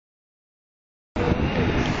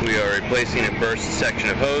We are replacing a burst section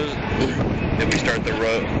of hose. Then we start the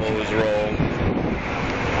hose roll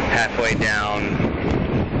halfway down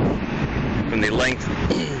from the length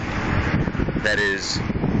that is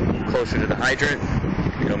closer to the hydrant.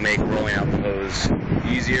 It'll make rolling out the hose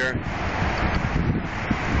easier.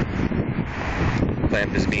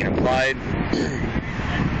 Clamp is being applied,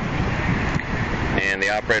 and the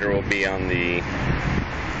operator will be on the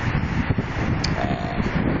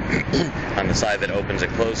side that opens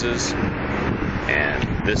and closes, and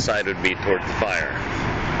this side would be towards the fire.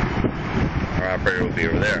 Our operator will be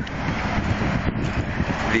over there.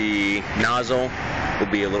 The nozzle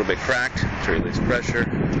will be a little bit cracked to release pressure.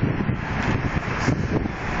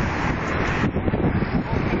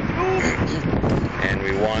 And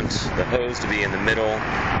we want the hose to be in the middle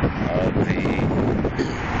of the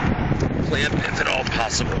clamp if at all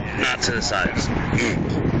possible, not to the sides.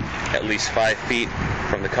 At least 5 feet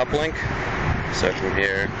from the cup link. So from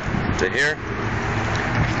here to here,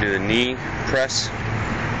 do the knee press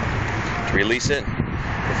to release it,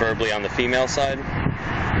 preferably on the female side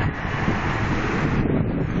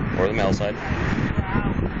or the male side.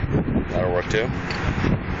 That'll work too.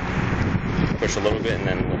 Push a little bit and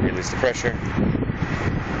then we'll release the pressure.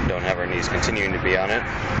 Don't have our knees continuing to be on it.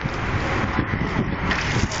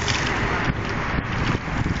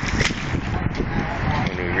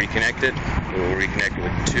 When we reconnect it, we will reconnect it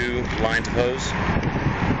with 2 lines of hose.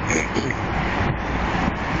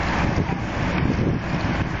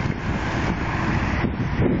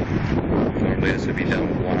 Normally this would be done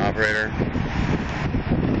with 1 operator.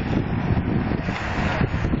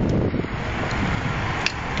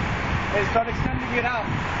 Hey, start extending it out.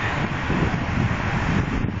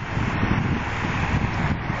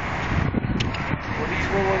 For these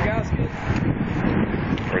 4-1 gaskets.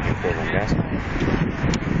 Working 4-1 gasket.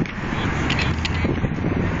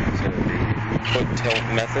 So the foot tilt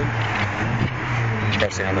method,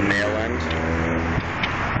 pressing on the male end.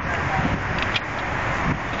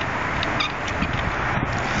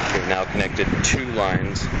 We've now connected 2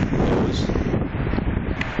 lines of hose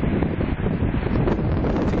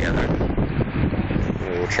together.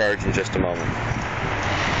 We will charge in just a moment.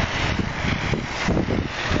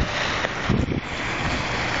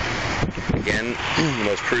 Again, the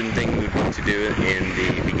most prudent thing we would need to do in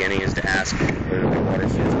the beginning is to ask whether the water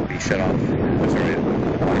source will be shut off. Sorry, the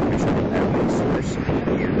water will be shut off at the source,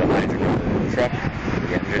 either the hydrant or the truck, the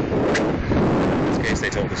engine. In this case, they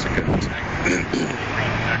told us it couldn't.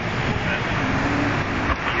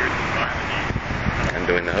 I'm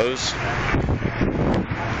doing the hose.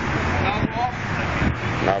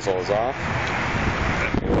 Nozzle is off.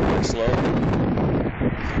 A little bit slow.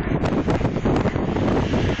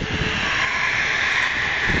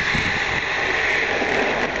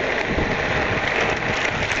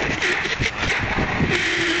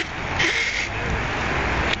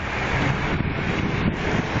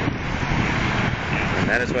 And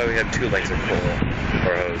that is why we have 2 lengths of coil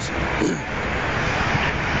or hose.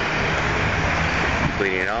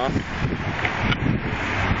 Cleaning it off.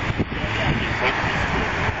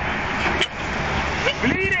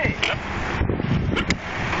 Bleed it!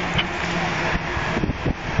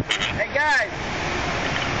 Hey guys!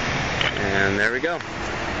 And there we go.